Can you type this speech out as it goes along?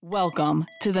Welcome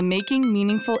to the Making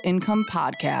Meaningful Income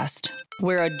podcast,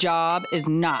 where a job is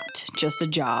not just a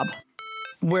job,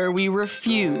 where we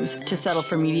refuse to settle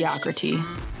for mediocrity,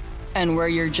 and where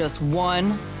you're just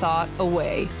one thought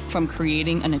away from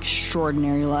creating an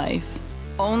extraordinary life.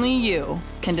 Only you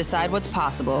can decide what's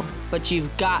possible, but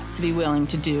you've got to be willing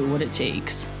to do what it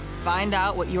takes. Find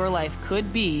out what your life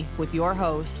could be with your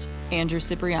host, Andrew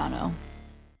Cipriano.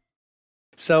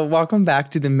 So welcome back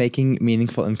to the Making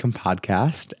Meaningful Income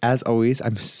podcast. As always,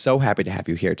 I'm so happy to have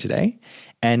you here today.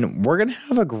 And we're going to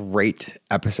have a great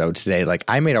episode today.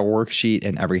 I made a worksheet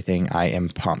and everything. I am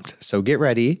pumped. So get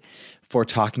ready for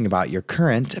talking about your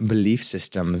current belief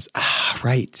systems.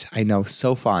 Right. I know.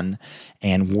 So fun.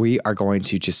 And we are going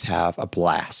to just have a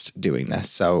blast doing this.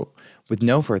 So with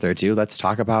no further ado, let's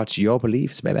talk about your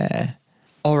beliefs, baby.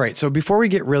 All right, so before we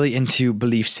get really into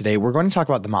beliefs today, we're going to talk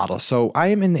about the model. So I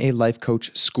am in a life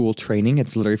coach school training.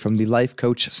 It's literally from the Life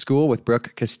Coach School with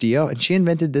Brooke Castillo, and she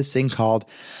invented this thing called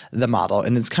the model,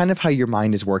 and it's kind of how your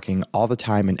mind is working all the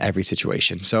time in every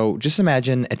situation. So just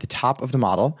imagine at the top of the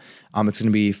model, it's going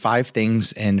to be 5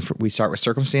 things, and we start with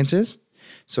circumstances.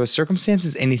 So a circumstance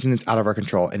is anything that's out of our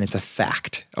control, and it's a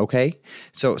fact, okay?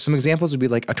 So some examples would be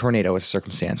like a tornado is a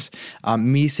circumstance.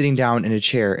 Me sitting down in a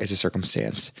chair is a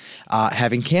circumstance.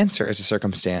 Having cancer is a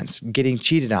circumstance. Getting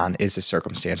cheated on is a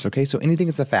circumstance, okay? So anything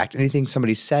that's a fact, anything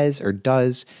somebody says or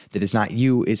does that is not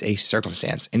you is a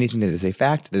circumstance. Anything that is a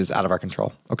fact that is out of our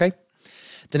control, okay?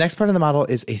 The next part of the model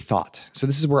is a thought. So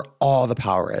this is where all the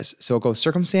power is. So it goes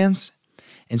circumstance,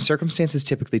 and circumstances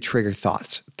typically trigger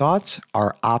thoughts. Thoughts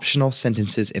are optional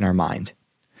sentences in our mind.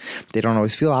 They don't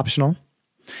always feel optional,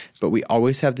 but we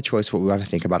always have the choice what we want to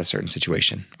think about a certain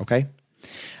situation, okay?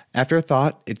 After a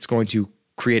thought, it's going to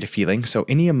create a feeling. So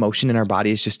any emotion in our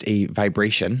body is just a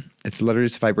vibration. It's literally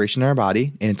just a vibration in our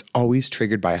body, and it's always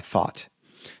triggered by a thought.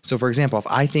 So for example, if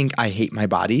I think I hate my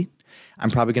body, I'm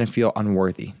probably going to feel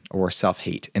unworthy or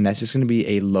self-hate. And that's just going to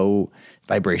be a low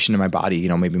vibration in my body.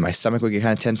 Maybe my stomach would get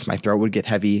kind of tense, my throat would get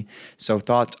heavy. So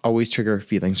thoughts always trigger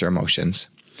feelings or emotions.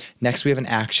 Next, we have an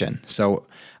action. So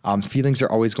feelings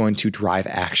are always going to drive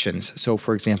actions. So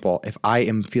for example, if I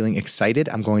am feeling excited,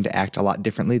 I'm going to act a lot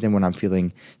differently than when I'm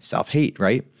feeling self-hate,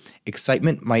 right?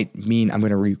 Excitement might mean I'm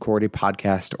going to record a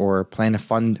podcast or plan a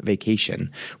fun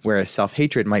vacation, whereas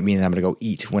self-hatred might mean that I'm going to go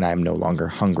eat when I'm no longer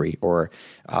hungry, or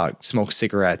smoke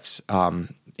cigarettes,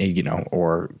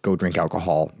 or go drink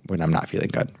alcohol when I'm not feeling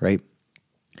good, right?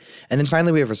 And then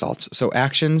finally, we have results. So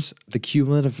actions, the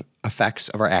cumulative effects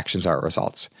of our actions are our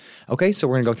results. Okay, so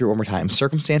we're going to go through it one more time.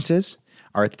 Circumstances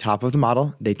are at the top of the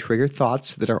model. They trigger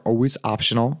thoughts that are always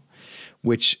optional,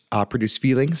 which produce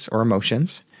feelings or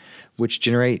emotions, which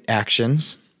generate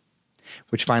actions,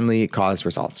 which finally cause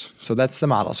results. So that's the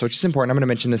model. So it's just important. I'm going to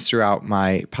mention this throughout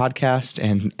my podcast,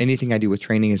 and anything I do with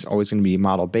training is always going to be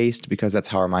model based, because that's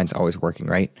how our mind's always working,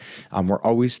 right? We're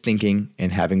always thinking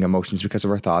and having emotions because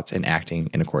of our thoughts and acting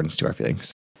in accordance to our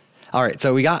feelings. All right,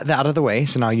 so we got that out of the way.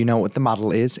 So now you know what the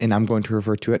model is, and I'm going to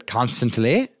refer to it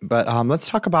constantly. But let's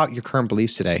talk about your current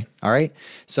beliefs today, all right?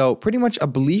 So pretty much a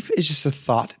belief is just a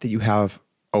thought that you have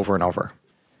over and over.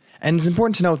 And it's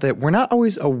important to note that we're not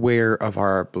always aware of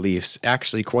our beliefs.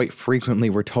 Actually, quite frequently,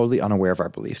 we're totally unaware of our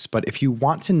beliefs. But if you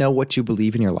want to know what you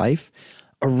believe in your life,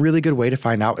 a really good way to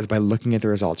find out is by looking at the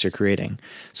results you're creating.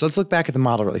 So let's look back at the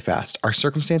model really fast. Our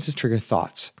circumstances trigger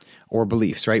thoughts or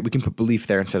beliefs, right? We can put belief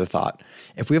there instead of thought.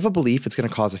 If we have a belief, it's going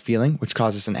to cause a feeling, which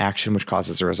causes an action, which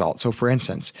causes a result. So for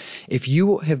instance, if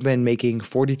you have been making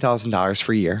 $40,000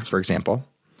 for a year, for example,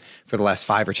 for the last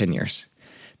 5 or 10 years,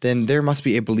 then there must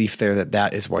be a belief there that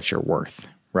that is what you're worth,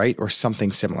 right? Or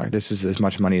something similar. This is as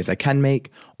much money as I can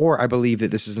make, or I believe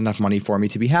that this is enough money for me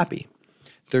to be happy.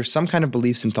 There's some kind of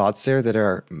beliefs and thoughts there that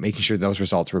are making sure those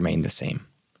results remain the same.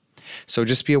 So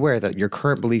just be aware that your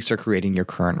current beliefs are creating your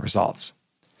current results.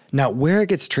 Now, where it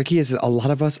gets tricky is that a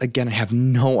lot of us, again, have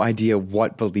no idea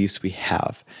what beliefs we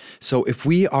have. So if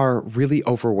we are really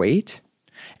overweight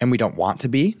and we don't want to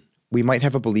be, we might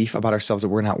have a belief about ourselves that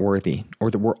we're not worthy,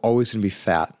 or that we're always going to be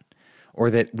fat,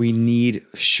 or that we need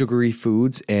sugary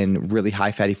foods and really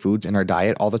high fatty foods in our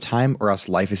diet all the time, or else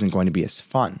life isn't going to be as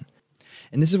fun.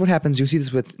 And this is what happens. You see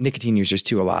this with nicotine users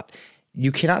too a lot.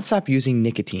 You cannot stop using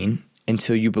nicotine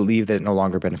until you believe that it no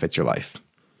longer benefits your life.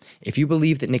 If you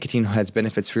believe that nicotine has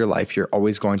benefits for your life, you're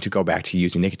always going to go back to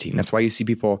using nicotine. That's why you see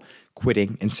people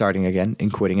quitting and starting again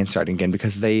and quitting and starting again,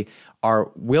 because they are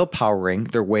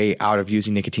willpowering their way out of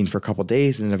using nicotine for a couple of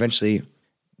days, and then eventually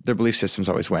their belief systems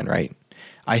always win, right?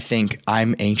 I think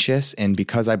I'm anxious, and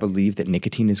because I believe that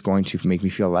nicotine is going to make me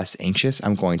feel less anxious,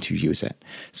 I'm going to use it.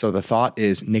 So the thought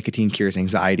is nicotine cures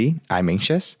anxiety. I'm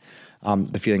anxious.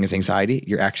 the feeling is anxiety,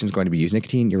 your action is going to be use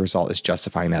nicotine. Your result is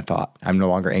justifying that thought. I'm no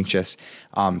longer anxious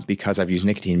because I've used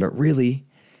nicotine, but really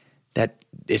that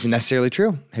isn't necessarily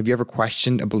true. Have you ever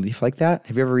questioned a belief like that?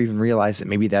 Have you ever even realized that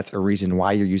maybe that's a reason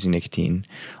why you're using nicotine,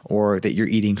 or that you're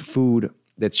eating food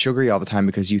that's sugary all the time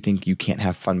because you think you can't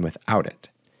have fun without it?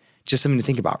 Just something to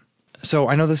think about. So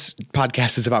I know this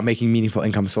podcast is about making meaningful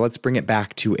income, so let's bring it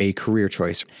back to a career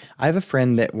choice. I have a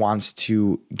friend that wants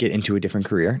to get into a different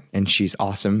career, and she's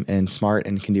awesome and smart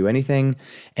and can do anything.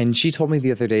 And she told me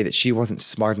the other day that she wasn't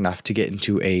smart enough to get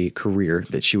into a career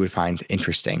that she would find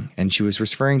interesting. And she was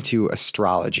referring to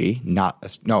astrology,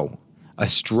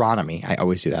 astronomy. I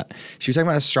always do that. She was talking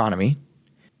about astronomy.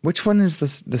 Which one is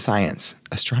the science?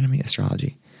 Astronomy,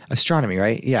 astrology. Astronomy,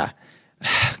 right? Yeah.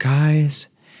 Guys,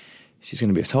 she's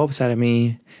going to be so upset at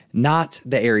me. Not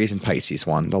the Aries and Pisces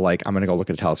one, I'm going to go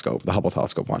look at a telescope, the Hubble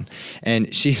telescope one.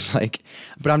 And she's like,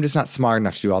 but I'm just not smart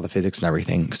enough to do all the physics and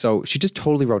everything. So she just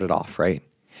totally wrote it off, right?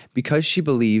 Because she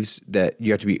believes that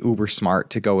you have to be uber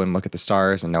smart to go and look at the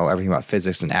stars and know everything about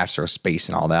physics and astrospace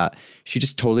and all that. She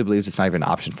just totally believes it's not even an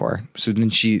option for her. So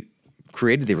then she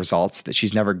created the results that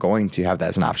she's never going to have that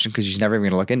as an option because she's never even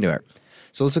going to look into it.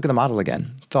 So let's look at the model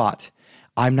again. Thought.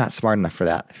 I'm not smart enough for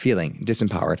that. Feeling,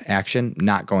 disempowered. Action,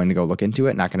 not going to go look into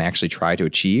it, not going to actually try to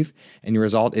achieve. And your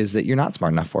result is that you're not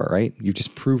smart enough for it, right? You've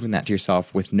just proven that to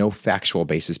yourself with no factual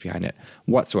basis behind it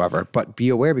whatsoever. But be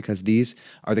aware, because these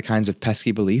are the kinds of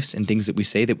pesky beliefs and things that we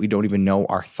say that we don't even know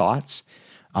are thoughts,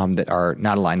 that are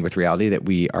not aligned with reality, that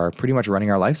we are pretty much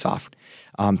running our lives off.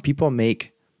 People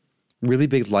make really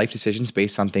big life decisions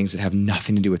based on things that have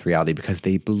nothing to do with reality because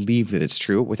they believe that it's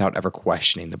true without ever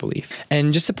questioning the belief.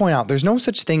 And just to point out, there's no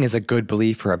such thing as a good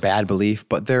belief or a bad belief,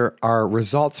 but there are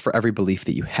results for every belief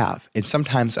that you have. And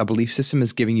sometimes a belief system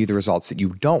is giving you the results that you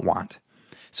don't want.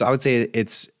 So I would say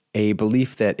it's a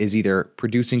belief that is either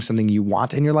producing something you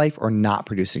want in your life or not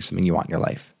producing something you want in your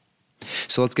life.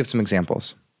 So let's give some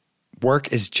examples.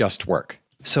 Work is just work.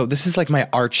 So this is like my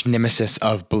arch nemesis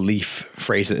of belief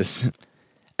phrases.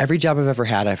 Every job I've ever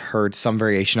had, I've heard some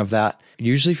variation of that,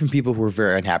 usually from people who are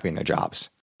very unhappy in their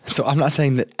jobs. So I'm not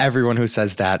saying that everyone who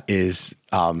says that is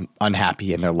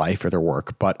unhappy in their life or their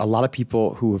work, but a lot of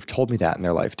people who have told me that in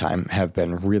their lifetime have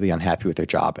been really unhappy with their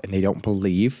job, and they don't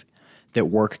believe that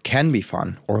work can be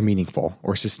fun or meaningful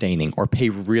or sustaining or pay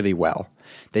really well.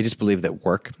 They just believe that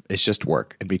work is just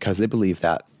work. And because they believe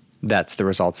that, that's the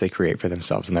results they create for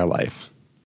themselves in their life.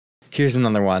 Here's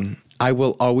another one. I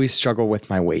will always struggle with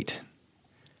my weight.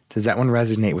 Does that one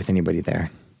resonate with anybody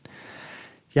there?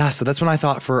 Yeah, so that's when I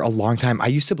thought for a long time. I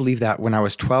used to believe that when I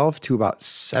was 12 to about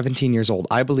 17 years old.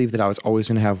 I believed that I was always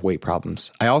going to have weight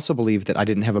problems. I also believed that I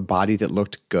didn't have a body that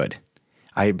looked good.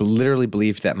 I literally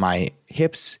believed that my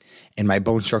hips and my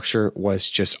bone structure was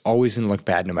just always going to look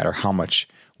bad no matter how much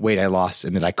weight I lost,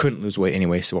 and that I couldn't lose weight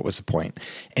anyway, so what was the point?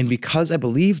 And because I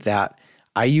believed that,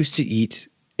 I used to eat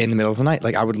in the middle of the night.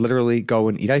 Like I would literally go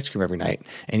and eat ice cream every night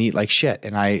and eat like shit.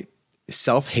 And I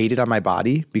self-hated on my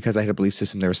body because I had a belief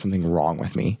system there was something wrong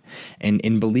with me. And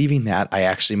in believing that, I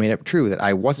actually made it true that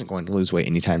I wasn't going to lose weight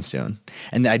anytime soon,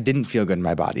 and that I didn't feel good in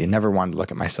my body and never wanted to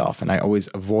look at myself. And I always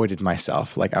avoided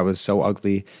myself, like I was so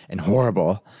ugly and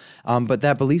horrible. But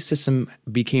that belief system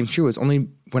became true. It was only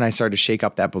when I started to shake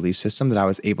up that belief system that I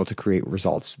was able to create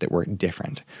results that were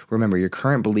different. Remember, your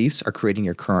current beliefs are creating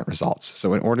your current results.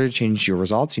 So in order to change your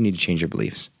results, you need to change your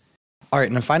beliefs. All right,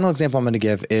 and a final example I'm going to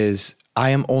give is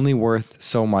I am only worth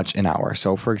so much an hour.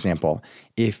 So for example,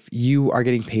 if you are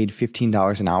getting paid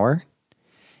 $15 an hour,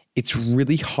 it's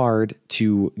really hard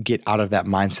to get out of that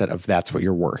mindset of that's what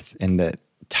you're worth, and that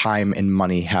time and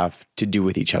money have to do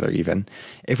with each other even.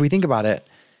 If we think about it,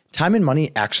 time and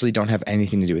money actually don't have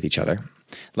anything to do with each other.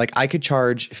 Like I could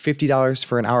charge $50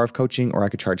 for an hour of coaching, or I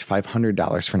could charge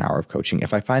 $500 for an hour of coaching.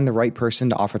 If I find the right person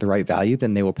to offer the right value,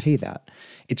 then they will pay that.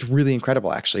 It's really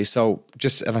incredible, actually. So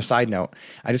just on a side note,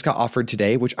 I just got offered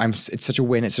today, which it's such a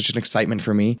win. It's such an excitement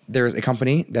for me. There's a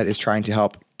company that is trying to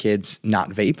help kids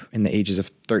not vape in the ages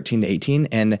of 13 to 18.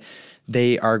 And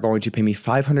they are going to pay me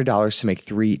 $500 to make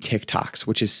 3 TikToks,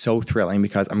 which is so thrilling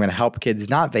because I'm going to help kids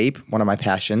not vape. One of my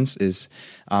passions is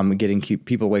getting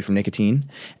people away from nicotine.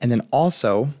 And then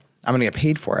also I'm going to get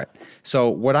paid for it. So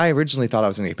what I originally thought I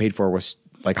was going to get paid for was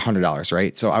like $100,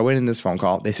 right? So I went in this phone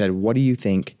call. They said, what do you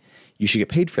think you should get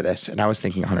paid for this? And I was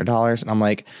thinking $100. And I'm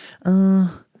like, I'm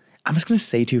just going to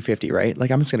say $250, right?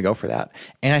 Like I'm just going to go for that.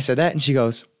 And I said that, and she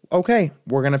goes, okay,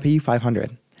 we're going to pay you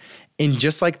 $500. And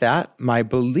just like that, my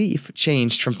belief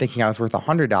changed from thinking I was worth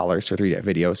 $100 for 3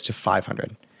 videos to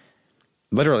 $500.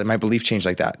 Literally, my belief changed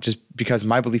like that, just because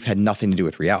my belief had nothing to do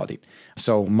with reality.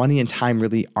 So money and time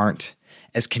really aren't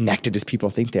as connected as people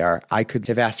think they are. I could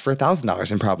have asked for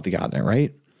 $1,000 and probably gotten it,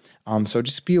 right? So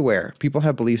just be aware. People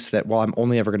have beliefs that, well, I'm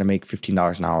only ever going to make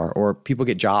 $15 an hour, or people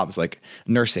get jobs like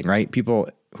nursing, right? People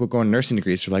who go in nursing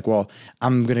degrees are like, well,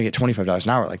 I'm going to get $25 an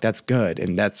hour. Like that's good.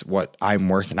 And that's what I'm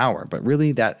worth an hour. But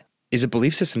really that is a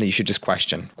belief system that you should just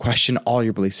question. Question all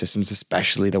your belief systems,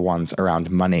 especially the ones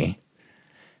around money.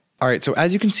 All right. So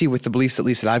as you can see with the beliefs, at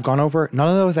least that I've gone over, none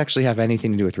of those actually have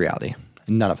anything to do with reality.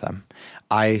 None of them.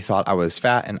 I thought I was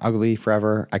fat and ugly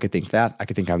forever. I could think that. I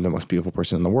could think I'm the most beautiful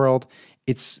person in the world.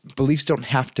 It's beliefs don't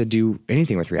have to do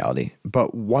anything with reality,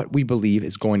 but what we believe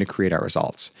is going to create our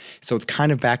results. So it's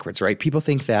kind of backwards, right? People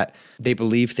think that they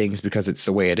believe things because it's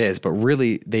the way it is, but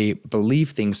really they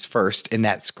believe things first, and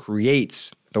that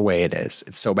creates the way it is.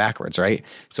 It's so backwards, right?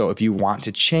 So if you want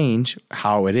to change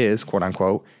how it is, quote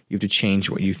unquote, you have to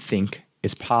change what you think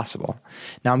is possible.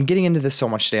 Now I'm getting into this so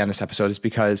much today on this episode is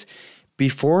because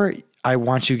before I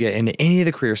want you to get into any of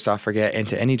the career stuff or get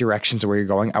into any directions of where you're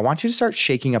going, I want you to start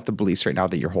shaking up the beliefs right now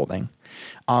that you're holding.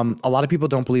 A lot of people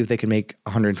don't believe they can make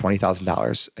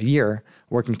 $120,000 a year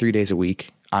working 3 days a week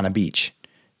on a beach,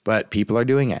 but people are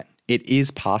doing it. It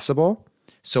is possible.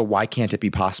 So why can't it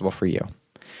be possible for you?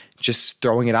 Just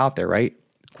throwing it out there, right?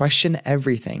 Question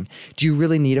everything. Do you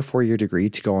really need a 4-year degree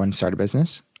to go and start a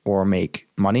business or make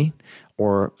money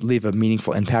or leave a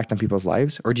meaningful impact on people's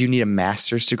lives? Or do you need a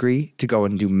master's degree to go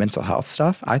and do mental health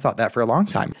stuff? I thought that for a long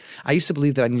time. I used to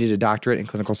believe that I needed a doctorate in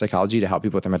clinical psychology to help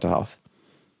people with their mental health.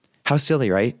 How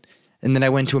silly, right? And then I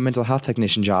went to a mental health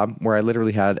technician job where I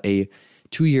literally had a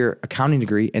 2-year accounting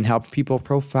degree and helped people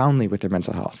profoundly with their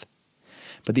mental health.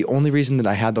 But the only reason that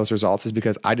I had those results is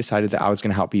because I decided that I was going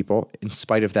to help people in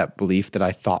spite of that belief that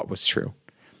I thought was true,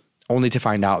 only to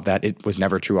find out that it was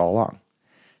never true all along.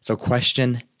 So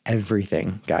question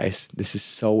everything, guys. This is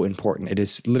so important. It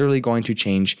is literally going to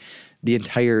change the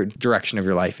entire direction of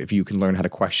your life if you can learn how to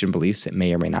question beliefs that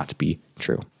may or may not be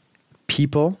true.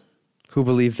 People who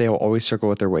believe they will always struggle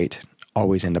with their weight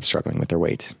always end up struggling with their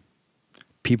weight.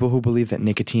 People who believe that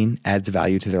nicotine adds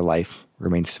value to their life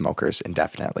remain smokers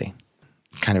indefinitely.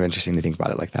 It's kind of interesting to think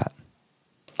about it like that.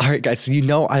 All right, guys, so you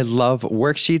know I love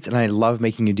worksheets and I love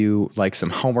making you do like some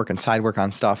homework and side work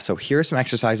on stuff. So here are some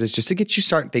exercises just to get you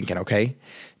started thinking, okay?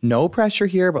 No pressure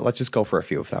here, but let's just go for a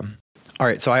few of them. All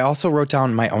right, so I also wrote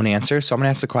down my own answer. So I'm going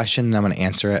to ask a question and I'm going to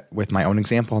answer it with my own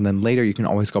example. And then later you can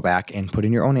always go back and put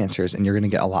in your own answers and you're going to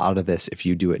get a lot out of this if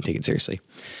you do it and take it seriously.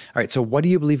 All right, so what do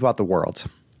you believe about the world?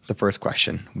 The first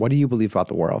question, what do you believe about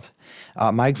the world?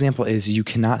 My example is you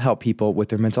cannot help people with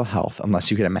their mental health unless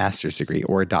you get a master's degree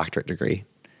or a doctorate degree.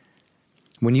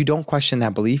 When you don't question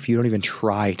that belief, you don't even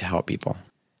try to help people.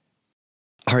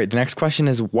 All right, the next question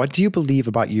is, what do you believe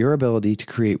about your ability to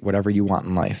create whatever you want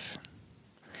in life?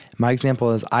 My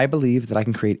example is, I believe that I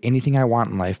can create anything I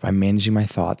want in life by managing my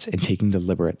thoughts and taking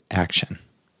deliberate action.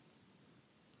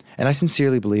 And I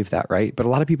sincerely believe that, right? But a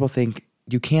lot of people think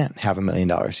you can't have $1 million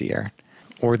a year,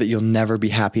 or that you'll never be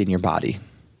happy in your body,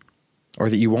 or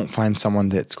that you won't find someone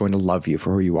that's going to love you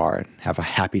for who you are and have a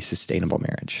happy, sustainable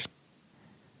marriage.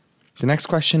 The next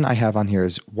question I have on here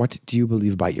is, what do you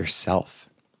believe about yourself?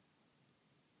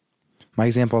 My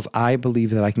example is, I believe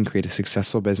that I can create a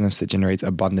successful business that generates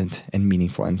abundant and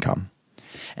meaningful income.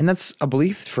 And that's a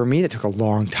belief for me that took a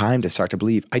long time to start to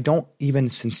believe. I don't even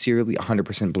sincerely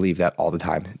 100% believe that all the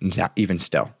time, not even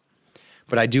still.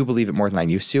 But I do believe it more than I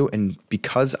used to. And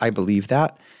because I believe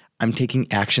that, I'm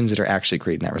taking actions that are actually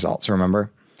creating that result. So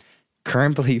remember,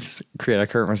 current beliefs create our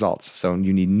current results. So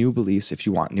you need new beliefs if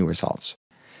you want new results.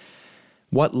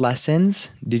 What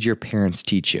lessons did your parents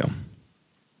teach you?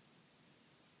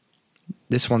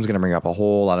 This one's going to bring up a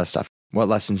whole lot of stuff. What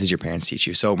lessons did your parents teach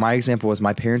you? So my example was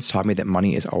my parents taught me that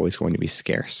money is always going to be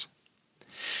scarce.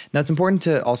 Now it's important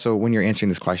to also, when you're answering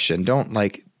this question, you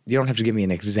don't have to give me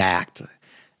an exact,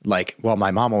 well,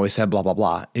 my mom always said blah, blah,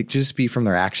 blah. It just be from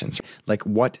their actions.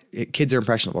 Kids are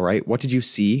impressionable, right? What did you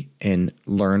see and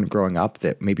learn growing up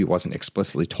that maybe wasn't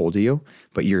explicitly told to you,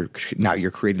 but you're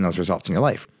creating those results in your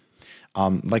life?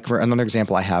 For another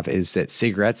example I have is that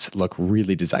cigarettes look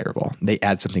really desirable. They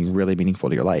add something really meaningful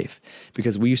to your life,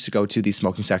 because we used to go to the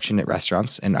smoking section at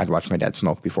restaurants and I'd watch my dad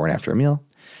smoke before and after a meal.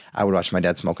 I would watch my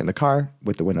dad smoke in the car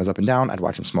with the windows up and down. I'd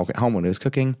watch him smoke at home when he was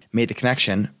cooking. Made the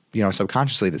connection,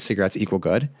 subconsciously, that cigarettes equal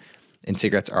good and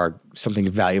cigarettes are something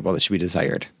valuable that should be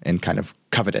desired and kind of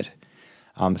coveted.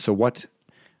 So what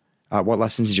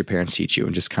lessons did your parents teach you?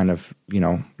 And just kind of,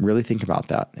 really think about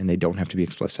that, and they don't have to be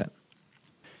explicit.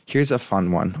 Here's a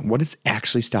fun one. What is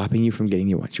actually stopping you from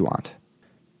getting what you want?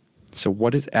 So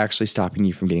what is actually stopping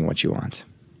you from getting what you want?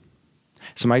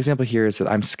 So my example here is that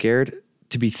I'm scared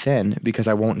to be thin because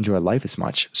I won't enjoy life as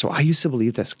much. So I used to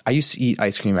believe this. I used to eat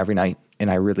ice cream every night and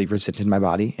I really resented my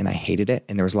body and I hated it.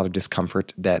 And there was a lot of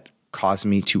discomfort that caused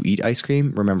me to eat ice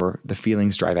cream. Remember, the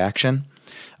feelings drive action.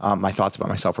 My thoughts about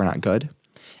myself were not good.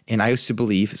 And I used to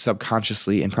believe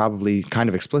subconsciously and probably kind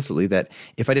of explicitly that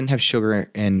if I didn't have sugar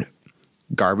and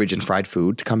garbage and fried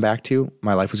food to come back to,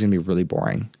 my life was going to be really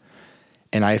boring.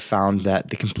 And I found that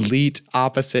the complete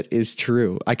opposite is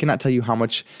true. I cannot tell you how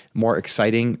much more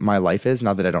exciting my life is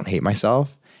now that I don't hate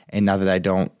myself and now that I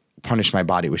don't punish my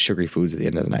body with sugary foods at the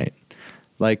end of the night.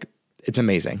 Like, it's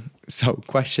amazing. So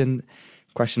question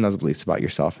those beliefs about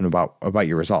yourself and about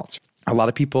your results. A lot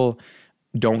of people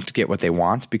don't get what they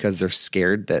want because they're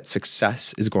scared that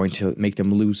success is going to make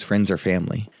them lose friends or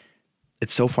family.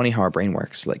 It's so funny how our brain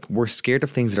works. Like, we're scared of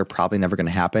things that are probably never going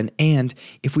to happen. And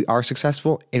if we are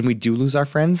successful and we do lose our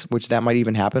friends, which that might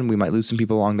even happen, we might lose some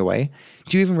people along the way.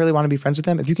 Do you even really want to be friends with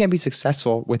them? If you can't be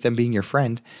successful with them being your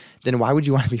friend, then why would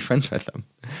you want to be friends with them?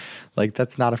 Like,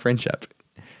 that's not a friendship.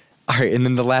 All right. And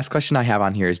then the last question I have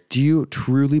on here is, do you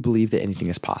truly believe that anything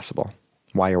is possible?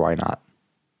 Why or why not?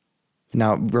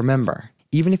 Now, remember,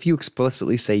 even if you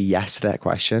explicitly say yes to that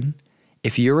question,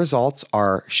 if your results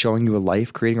are showing you a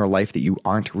life, creating a life that you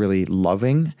aren't really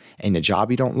loving and a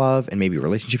job you don't love and maybe a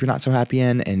relationship you're not so happy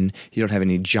in and you don't have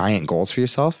any giant goals for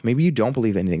yourself, maybe you don't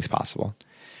believe anything's possible.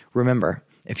 Remember,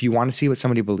 if you want to see what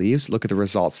somebody believes, look at the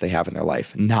results they have in their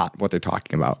life, not what they're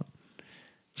talking about.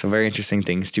 So very interesting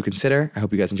things to consider. I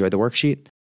hope you guys enjoyed the worksheet.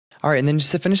 All right, and then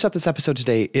just to finish up this episode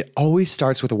today, it always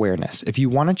starts with awareness. If you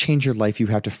want to change your life, you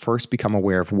have to first become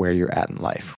aware of where you're at in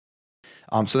life.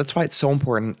 So that's why it's so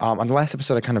important. On the last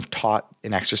episode, I kind of taught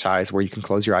an exercise where you can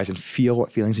close your eyes and feel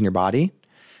what feelings in your body.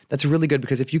 That's really good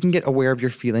because if you can get aware of your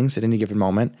feelings at any given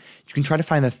moment, you can try to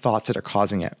find the thoughts that are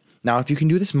causing it. Now, if you can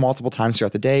do this multiple times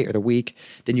throughout the day or the week,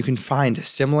 then you can find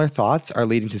similar thoughts are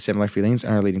leading to similar feelings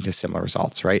and are leading to similar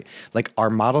results, right? Like, our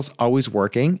model's always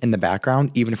working in the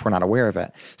background, even if we're not aware of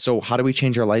it. So how do we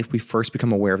change our life? We first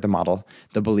become aware of the model,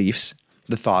 the beliefs,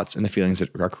 the thoughts, and the feelings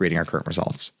that are creating our current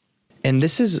results. And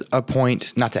this is a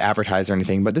point, not to advertise or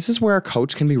anything, but this is where a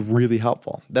coach can be really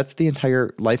helpful. That's the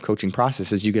entire life coaching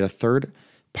process, is you get a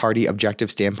third-party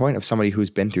objective standpoint of somebody who's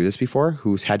been through this before,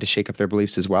 who's had to shake up their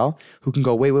beliefs as well, who can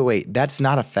go, wait, that's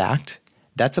not a fact.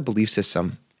 That's a belief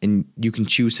system, and you can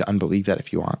choose to unbelieve that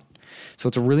if you want. So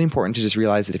it's really important to just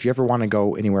realize that if you ever want to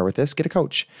go anywhere with this, get a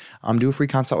coach. Do a free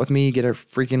consult with me, get a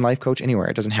freaking life coach anywhere.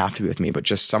 It doesn't have to be with me, but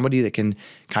just somebody that can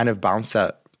kind of bounce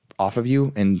that off of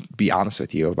you and be honest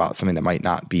with you about something that might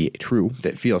not be true,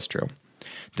 that feels true,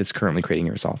 that's currently creating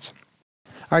your results.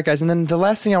 All right, guys. And then the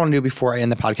last thing I want to do before I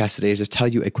end the podcast today is just tell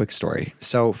you a quick story.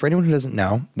 So for anyone who doesn't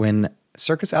know, when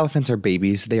circus elephants are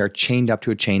babies, they are chained up to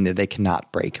a chain that they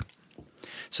cannot break.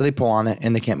 So they pull on it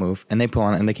and they can't move, and they pull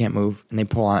on it and they can't move, and they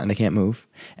pull on it and they can't move.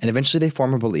 And eventually they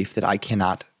form a belief that I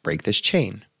cannot break this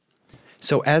chain.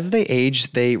 So as they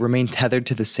age, they remain tethered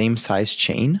to the same size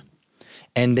chain.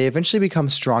 And they eventually become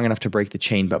strong enough to break the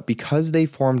chain, but because they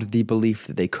formed the belief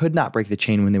that they could not break the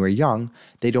chain when they were young,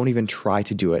 they don't even try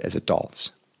to do it as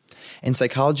adults. In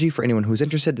psychology, for anyone who's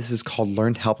interested, this is called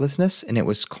learned helplessness, and it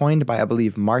was coined by, I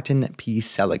believe, Martin P.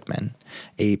 Seligman,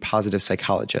 a positive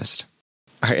psychologist.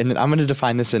 All right, and then I'm going to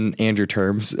define this in Andrew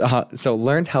terms. So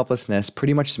learned helplessness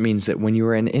pretty much means that when you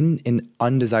are in an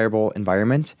undesirable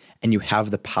environment and you have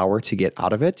the power to get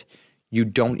out of it, you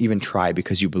don't even try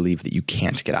because you believe that you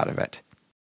can't get out of it.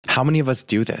 How many of us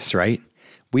do this, right?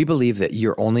 We believe that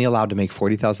you're only allowed to make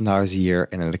 $40,000 a year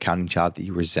in an accounting job that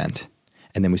you resent.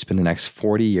 And then we spend the next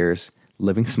 40 years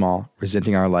living small,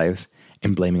 resenting our lives,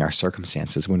 and blaming our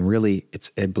circumstances, when really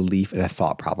it's a belief and a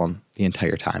thought problem the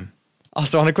entire time.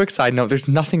 Also, on a quick side note, there's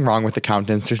nothing wrong with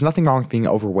accountants. There's nothing wrong with being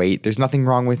overweight. There's nothing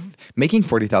wrong with making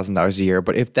 $40,000 a year.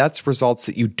 But if that's results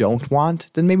that you don't want,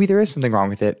 then maybe there is something wrong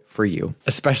with it for you,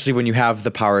 especially when you have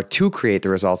the power to create the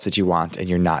results that you want and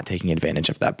you're not taking advantage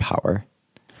of that power.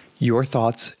 Your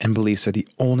thoughts and beliefs are the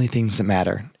only things that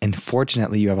matter. And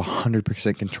fortunately, you have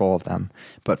 100% control of them.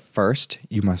 But first,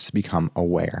 you must become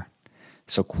aware.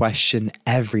 So question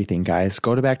everything, guys.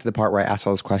 Go back to the part where I ask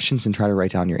all those questions and try to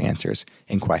write down your answers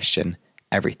and question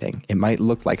everything. It might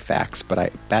look like facts, but I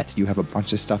bet you have a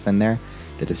bunch of stuff in there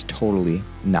that is totally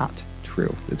not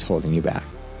true, that's holding you back.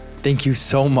 Thank you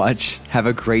so much. Have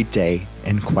a great day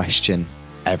and question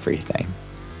everything.